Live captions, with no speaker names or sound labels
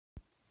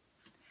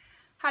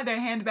Hi there,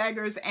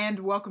 handbaggers, and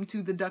welcome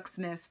to the Duck's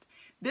Nest.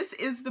 This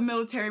is the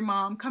military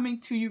mom coming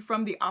to you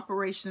from the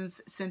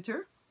Operations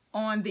Center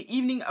on the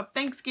evening of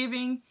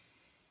Thanksgiving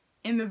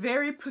in the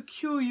very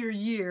peculiar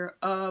year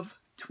of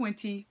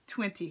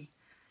 2020.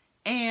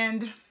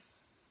 And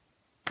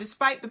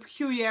despite the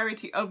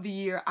peculiarity of the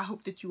year, I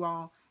hope that you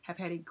all have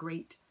had a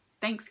great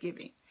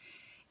Thanksgiving.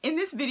 In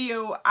this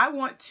video, I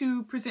want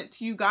to present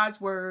to you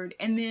God's Word,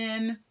 and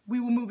then we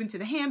will move into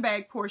the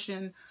handbag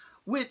portion,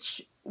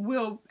 which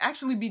will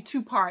actually be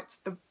two parts.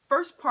 The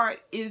first part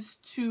is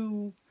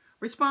to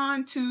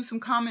respond to some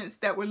comments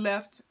that were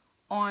left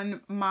on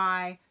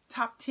my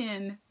top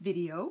 10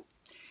 video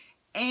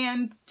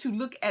and to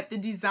look at the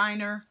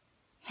designer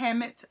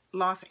Hammitt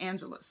Los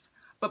Angeles.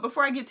 But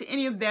before I get to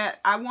any of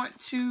that, I want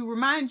to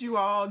remind you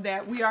all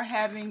that we are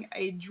having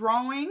a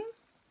drawing,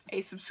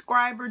 a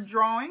subscriber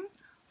drawing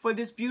for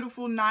this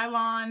beautiful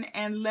nylon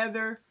and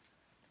leather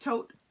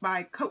tote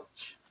by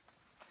Coach.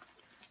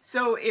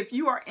 So if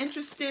you are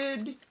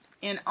interested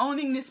in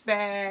owning this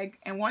bag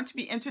and want to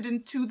be entered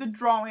into the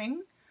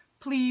drawing,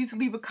 please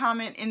leave a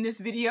comment in this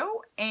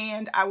video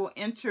and I will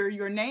enter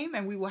your name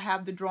and we will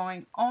have the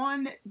drawing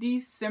on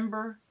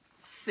December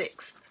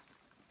 6th.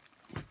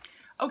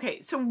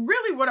 Okay, so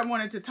really what I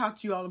wanted to talk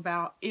to you all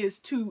about is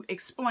to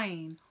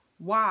explain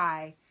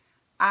why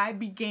I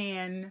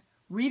began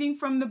reading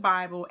from the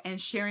Bible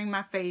and sharing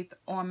my faith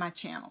on my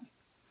channel.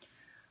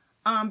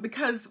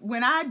 Because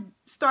when I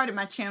started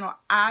my channel,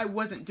 I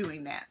wasn't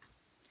doing that.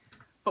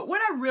 But what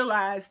I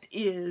realized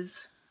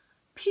is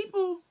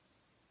people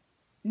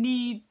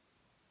need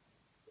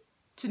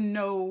to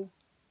know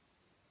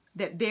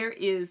that there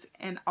is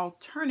an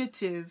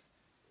alternative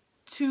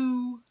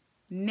to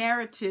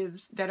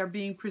narratives that are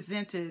being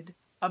presented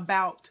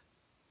about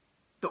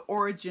the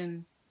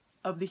origin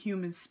of the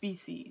human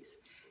species.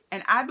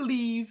 And I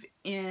believe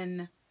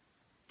in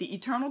the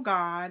eternal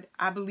God.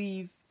 I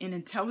believe in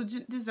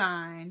intelligent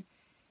design.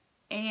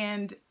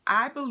 And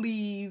I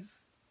believe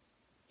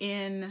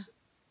in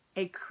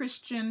a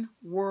Christian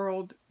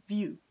world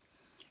view.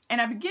 And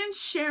I began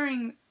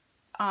sharing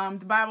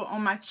the Bible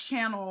on my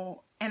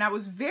channel, and I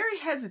was very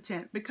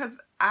hesitant because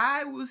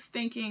I was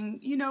thinking,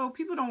 you know,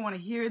 people don't want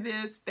to hear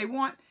this. They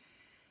want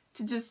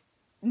to just,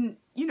 you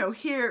know,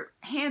 hear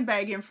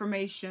handbag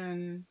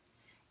information.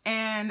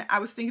 And I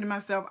was thinking to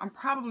myself, I'm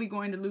probably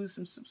going to lose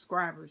some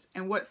subscribers.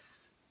 And what's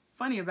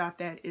funny about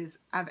that is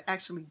I've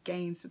actually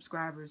gained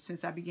subscribers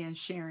since I began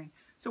sharing.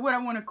 So what I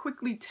want to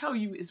quickly tell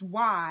you is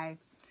why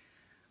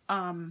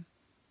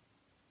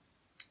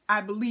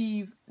I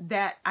believe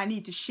that I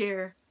need to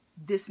share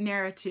this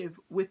narrative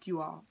with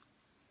you all.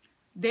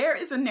 There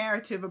is a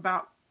narrative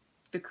about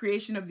the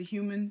creation of the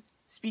human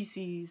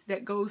species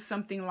that goes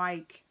something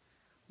like,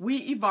 we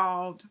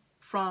evolved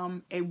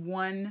from a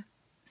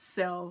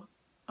one-cell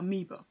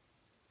amoeba.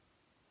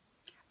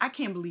 I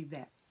can't believe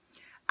that.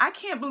 I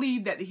can't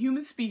believe that the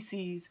human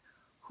species,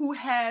 who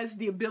has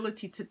the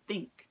ability to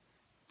think,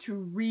 to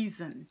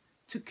reason,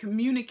 to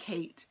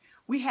communicate,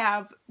 we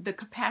have the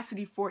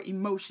capacity for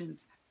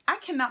emotions. I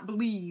cannot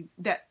believe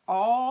that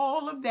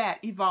all of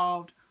that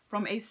evolved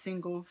from a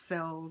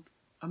single-celled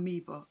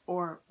amoeba,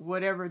 or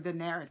whatever the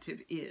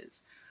narrative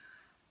is.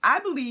 I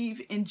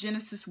believe in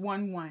Genesis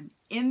 1:1.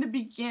 In the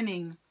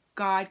beginning,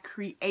 God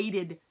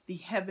created the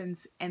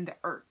heavens and the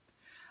earth.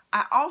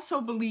 I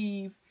also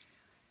believe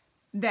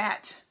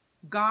that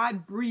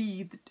God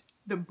breathed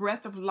the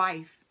breath of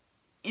life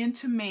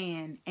into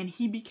man and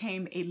he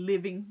became a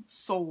living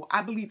soul.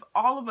 I believe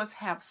all of us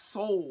have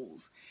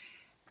souls.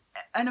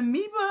 An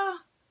amoeba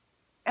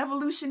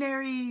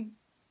evolutionary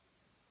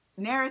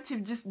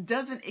narrative just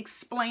doesn't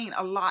explain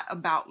a lot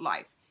about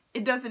life.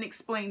 It doesn't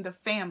explain the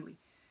family.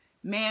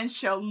 Man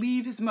shall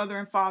leave his mother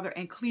and father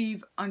and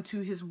cleave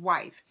unto his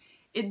wife.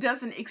 It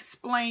doesn't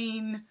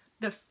explain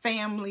the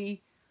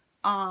family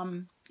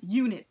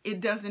unit.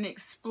 It doesn't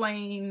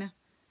explain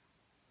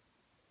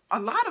a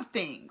lot of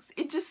things.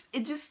 It just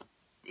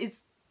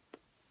is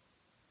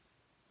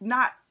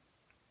not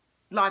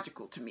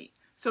logical to me.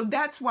 So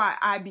that's why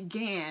I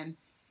began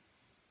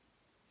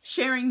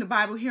sharing the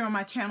Bible here on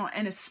my channel,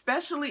 and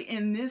especially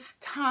in this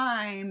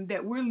time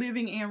that we're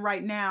living in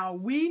right now,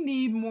 we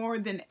need more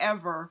than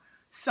ever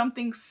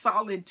something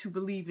solid to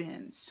believe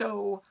in.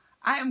 So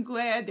I am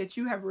glad that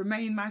you have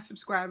remained my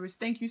subscribers.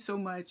 Thank you so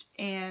much,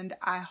 and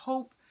I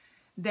hope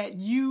that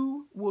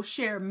you will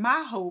share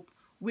my hope,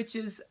 which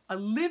is a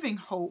living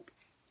hope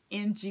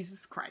in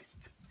Jesus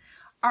Christ.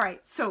 All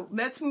right, so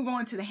let's move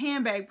on to the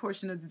handbag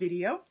portion of the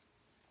video.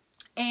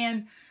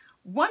 And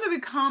one of the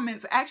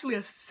comments,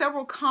 actually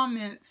several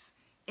comments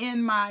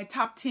in my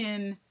top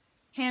 10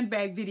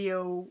 handbag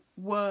video,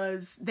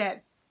 was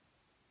that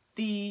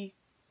the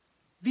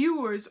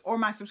viewers or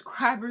my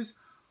subscribers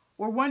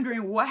were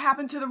wondering what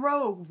happened to the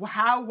Rogue.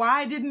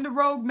 Why didn't the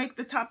Rogue make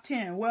the top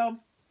 10? Well,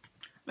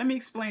 let me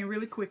explain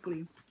really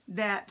quickly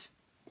that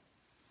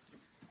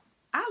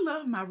I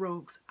love my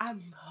Rogues. I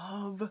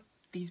love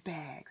these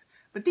bags,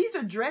 but these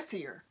are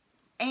dressier.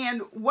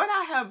 And what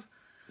I have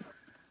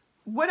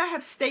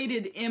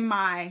stated in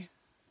my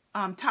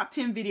top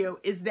 10 video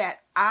is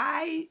that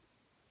I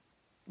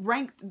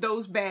ranked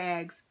those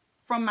bags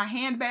from my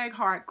handbag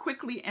heart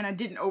quickly, and I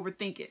didn't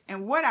overthink it.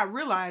 And what I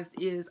realized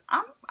is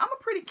I'm a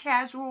pretty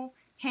casual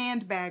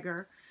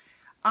handbagger.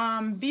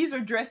 These are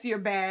dressier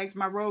bags.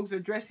 My Rogues are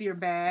dressier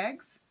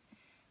bags.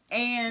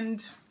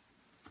 And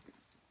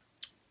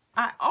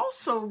I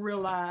also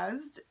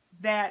realized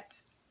that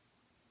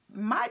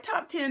my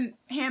top 10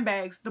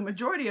 handbags, the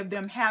majority of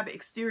them have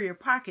exterior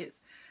pockets.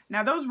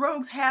 Now those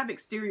Rogues have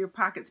exterior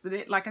pockets,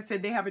 but like I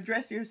said, they have a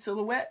dressier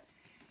silhouette.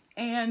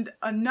 And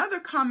another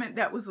comment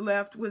that was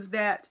left was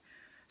that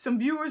some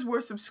viewers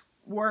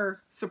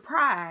were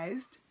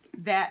surprised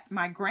that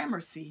my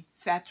Gramercy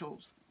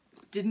satchels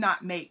did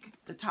not make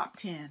the top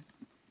 10.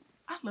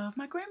 I love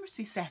my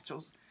Gramercy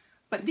satchels,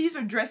 but these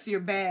are dressier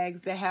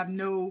bags that have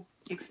no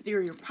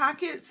exterior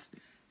pockets.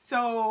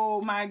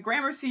 So my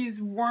Gramercies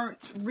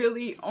weren't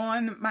really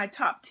on my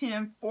top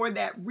 10 for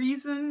that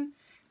reason.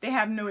 They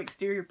have no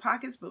exterior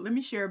pockets, but let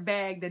me share a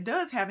bag that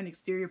does have an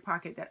exterior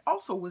pocket that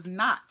also was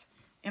not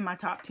in my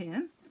top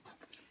 10.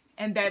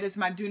 And that is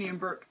my Dooney &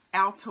 Bourke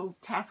Alto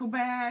Tassel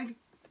bag.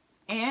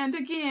 And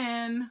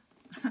again,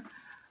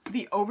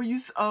 the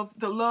overuse of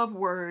the love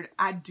word,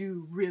 I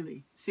do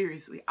really,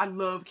 seriously. I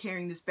love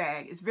carrying this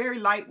bag. It's very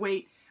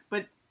lightweight,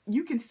 but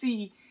you can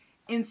see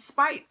in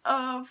spite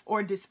of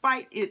or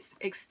despite its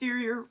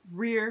exterior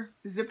rear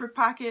zipper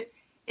pocket,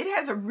 it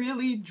has a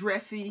really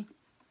dressy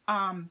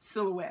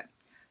silhouette.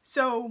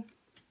 So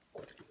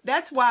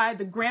that's why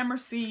the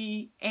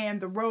Gramercy and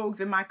the Rogues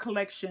in my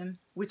collection,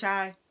 which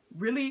I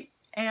really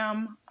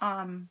am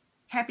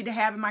happy to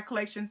have in my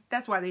collection,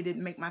 that's why they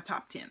didn't make my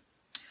top 10.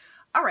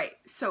 All right,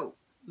 so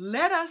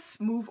let us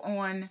move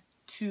on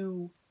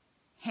to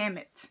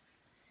Hammitt.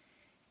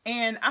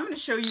 And I'm going to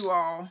show you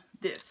all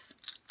this.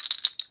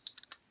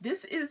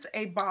 This is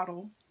a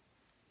bottle.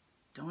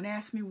 Don't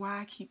ask me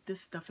why I keep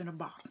this stuff in a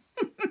bottle.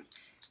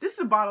 This is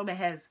a bottle that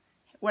has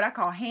what I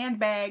call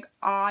handbag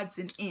odds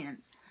and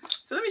ends.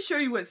 So let me show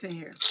you what's in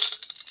here.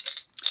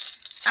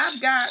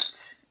 I've got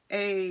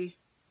a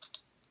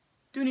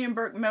Dooney &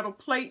 Bourke metal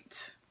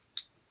plate.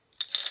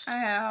 I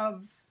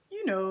have,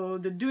 you know,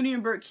 the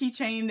Dooney & Bourke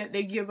keychain that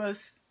they give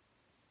us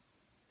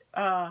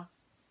as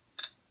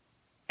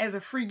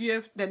a free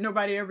gift that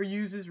nobody ever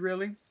uses,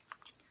 really.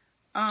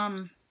 I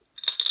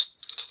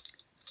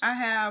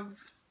have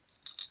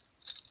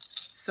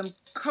some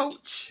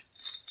Coach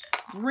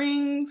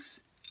rings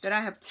that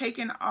I have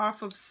taken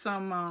off of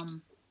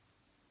some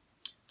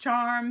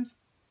charms.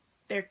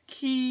 They're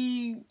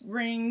key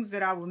rings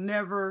that I will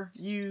never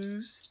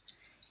use.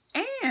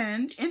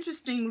 And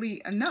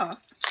interestingly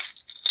enough,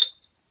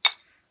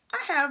 I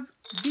have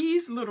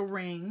these little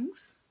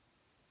rings.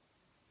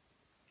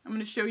 I'm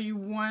going to show you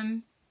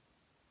one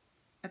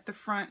at the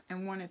front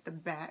and one at the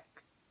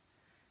back.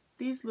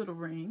 These little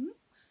rings.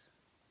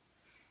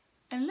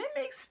 And let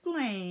me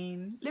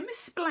explain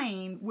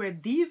where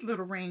these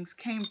little rings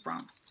came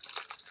from.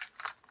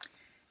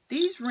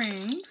 These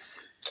rings,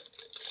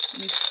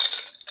 let me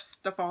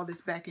stuff all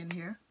this back in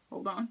here.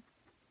 Hold on.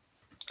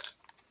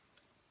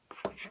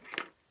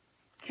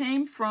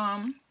 Came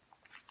from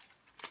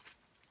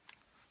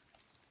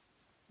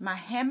my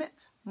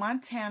Hammitt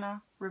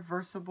Montana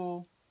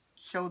reversible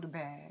shoulder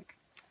bag.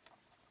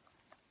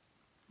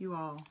 You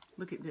all,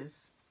 look at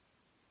this.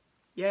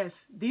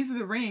 Yes, these are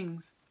the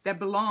rings that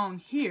belong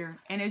here.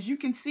 And as you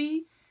can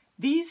see,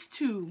 these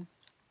two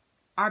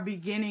are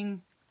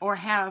beginning or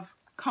have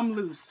come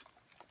loose.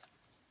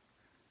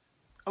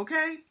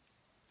 Okay?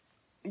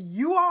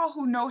 You all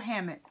who know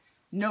Hammitt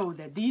know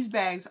that these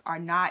bags are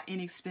not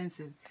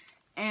inexpensive.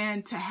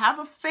 And to have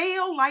a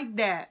fail like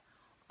that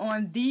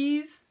on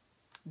these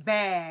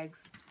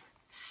bags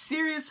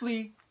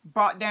seriously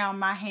brought down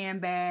my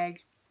handbag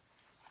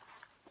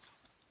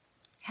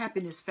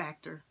happiness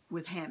factor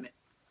with Hammitt.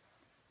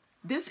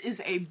 This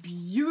is a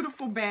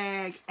beautiful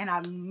bag, and I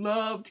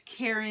loved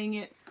carrying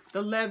it.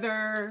 The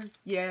leather,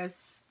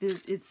 yes,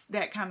 it's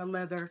that kind of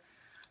leather.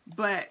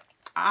 But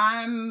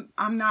I'm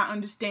not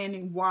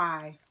understanding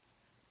why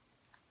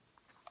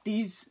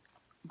these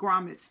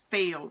grommets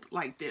failed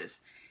like this.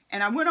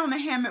 And I went on the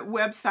Hammitt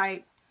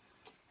website,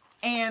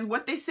 and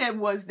what they said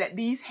was that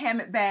these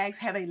Hammitt bags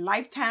have a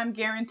lifetime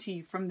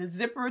guarantee from the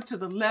zipper to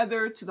the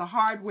leather to the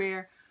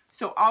hardware.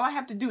 So all I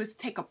have to do is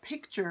take a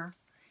picture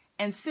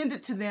and send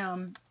it to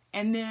them,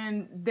 and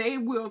then they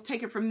will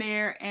take it from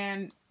there,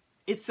 and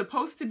it's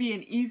supposed to be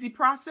an easy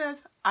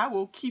process. I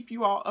will keep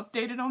you all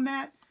updated on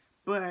that.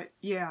 But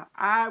yeah,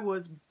 I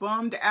was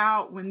bummed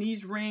out when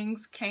these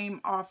rings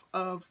came off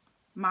of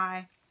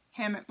my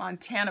Hammitt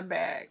Montana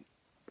bag.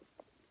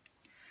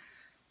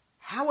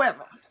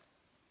 However,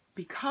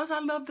 because I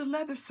love the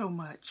leather so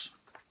much,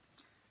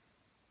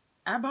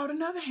 I bought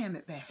another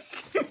Hammitt bag.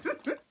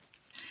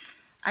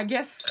 I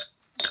guess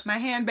my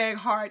handbag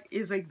heart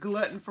is a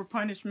glutton for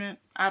punishment.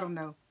 I don't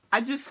know. I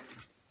just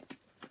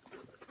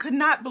could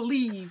not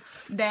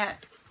believe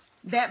that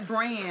that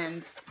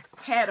brand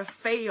had a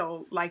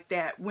fail like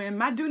that when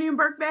my Dooney &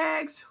 Bourke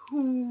bags,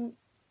 my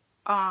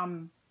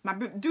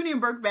Dooney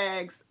 & Bourke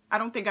bags, I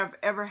don't think I've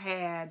ever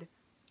had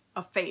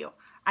a fail.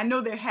 I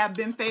know there have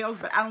been fails,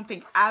 but I don't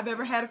think I've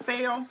ever had a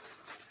fail.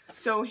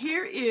 So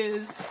here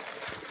is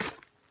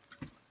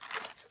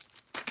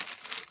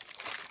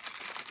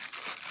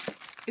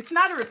it's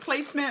not a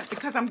replacement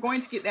because I'm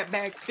going to get that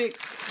bag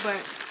fixed, but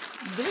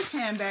this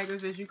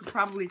handbaggers, as you can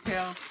probably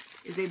tell,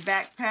 is a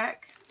backpack.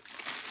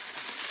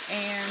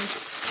 And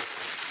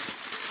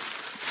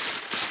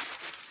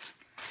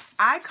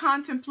I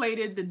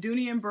contemplated the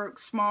Dooney & Bourke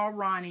Small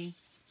Ronnie,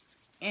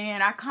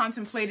 and I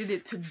contemplated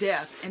it to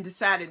death and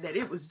decided that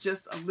it was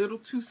just a little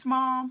too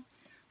small.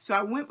 So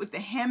I went with the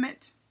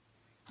Hammitt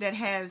that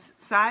has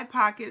side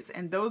pockets,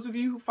 and those of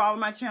you who follow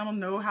my channel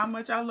know how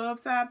much I love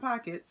side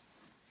pockets.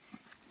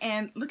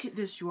 And look at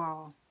this, you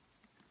all.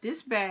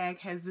 This bag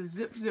has the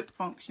zip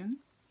function,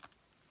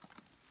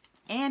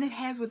 and it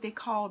has what they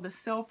call the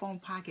cell phone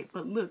pocket,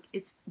 but look,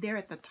 it's there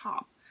at the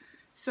top.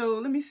 So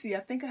let me see, I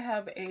think I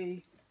have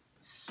a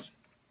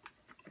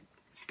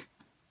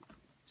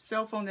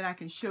cell phone that I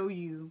can show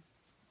you.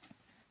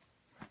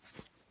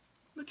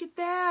 Look at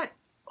that.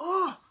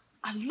 Oh,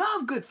 I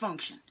love good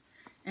function.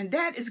 And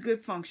that is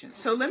good function.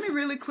 So let me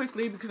really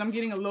quickly, because I'm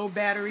getting a low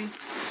battery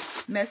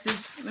message,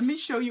 let me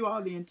show you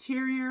all the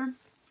interior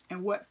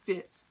and what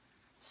fits.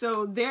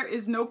 So there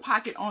is no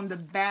pocket on the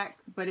back,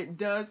 but it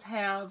does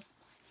have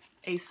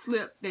a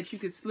slip that you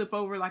could slip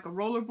over like a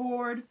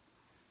rollerboard,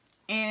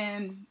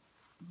 and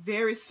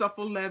very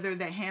supple leather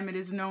that Hammitt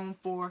is known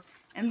for.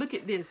 And look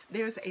at this,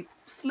 there's a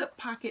slip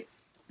pocket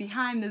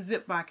behind the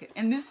zip pocket,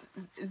 and this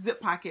zip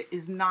pocket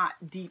is not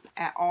deep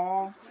at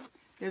all.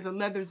 There's a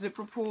leather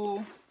zipper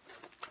pull,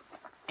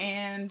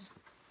 and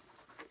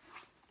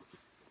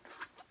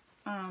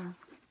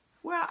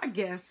well, I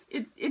guess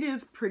it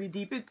is pretty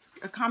deep. It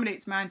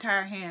accommodates my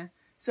entire hand.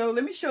 So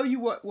let me show you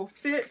what will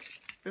fit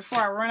before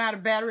I run out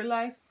of battery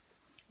life.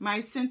 My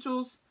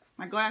essentials,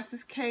 my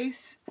glasses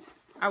case,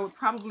 I would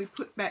probably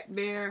put back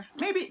there.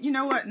 Maybe, you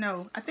know what?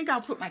 No, I think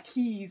I'll put my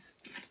keys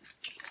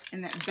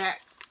in that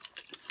back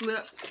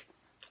slip.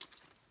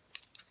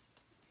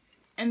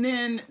 And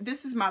then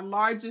this is my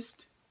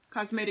largest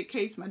cosmetic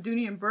case, my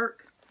Dooney &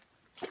 Bourke.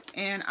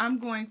 And I'm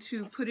going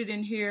to put it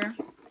in here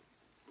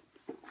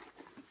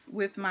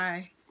with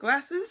my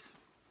glasses.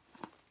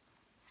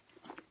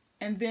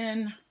 And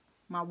then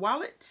my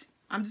wallet.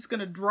 I'm just going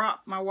to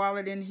drop my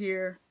wallet in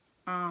here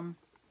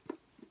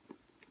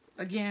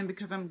again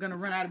because I'm going to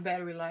run out of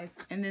battery life.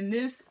 And then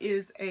this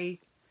is a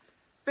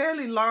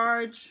fairly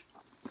large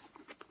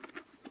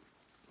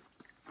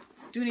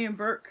Dooney &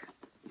 Bourke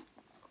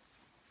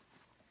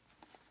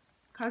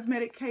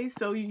cosmetic case.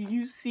 So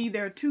you see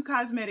there are two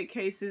cosmetic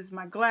cases,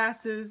 my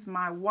glasses,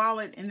 my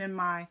wallet, and then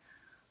my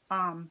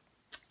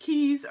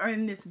keys are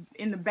in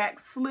the back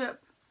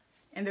slip,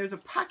 and there's a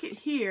pocket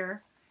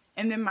here,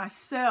 and then my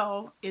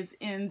cell is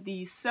in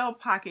the cell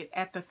pocket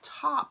at the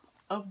top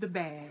of the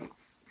bag.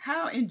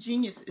 How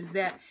ingenious is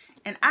that?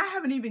 And I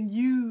haven't even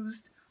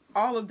used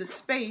all of the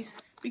space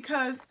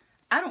because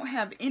I don't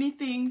have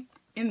anything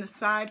in the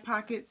side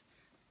pockets.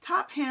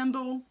 Top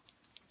handle,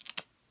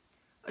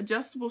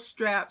 adjustable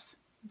straps,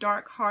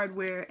 dark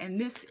hardware, and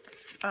this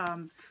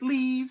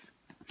sleeve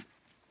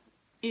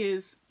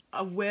is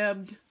a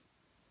webbed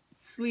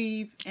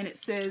sleeve, and it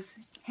says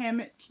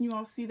Hammitt. Can you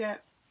all see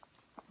that?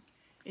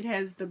 It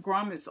has the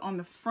grommets on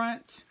the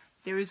front.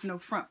 There is no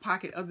front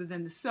pocket other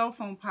than the cell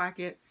phone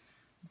pocket.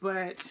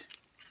 But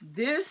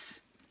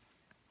this,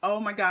 oh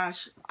my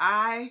gosh,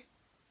 I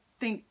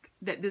think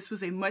that this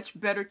was a much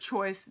better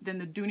choice than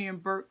the Dooney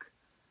 & Bourke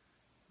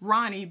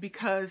Ronnie,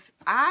 because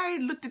I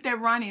looked at that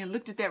Ronnie and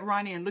looked at that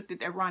Ronnie and looked at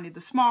that Ronnie, the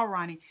small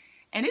Ronnie,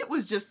 and it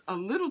was just a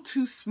little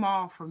too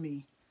small for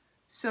me.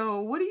 So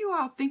what do you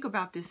all think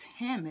about this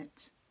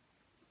Hammitt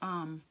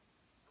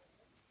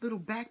little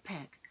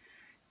backpack?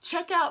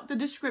 Check out the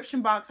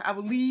description box. I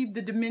will leave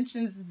the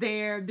dimensions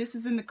there. This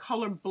is in the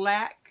color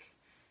black.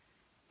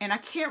 And I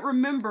can't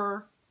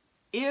remember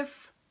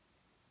if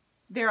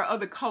there are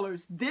other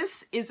colors.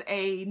 This is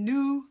a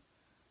new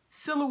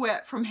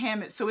silhouette from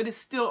Hammitt, so it is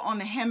still on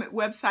the Hammitt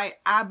website.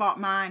 I bought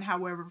mine,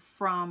 however,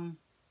 from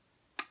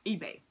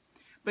eBay,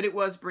 but it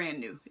was brand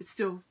new. It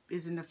still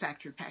is in the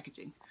factory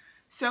packaging.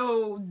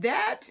 So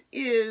that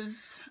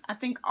is, I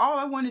think, all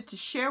I wanted to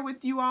share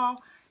with you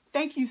all.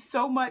 Thank you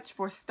so much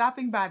for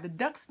stopping by the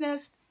Duck's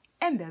Nest,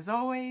 and as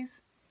always,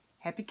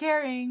 happy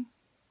carrying.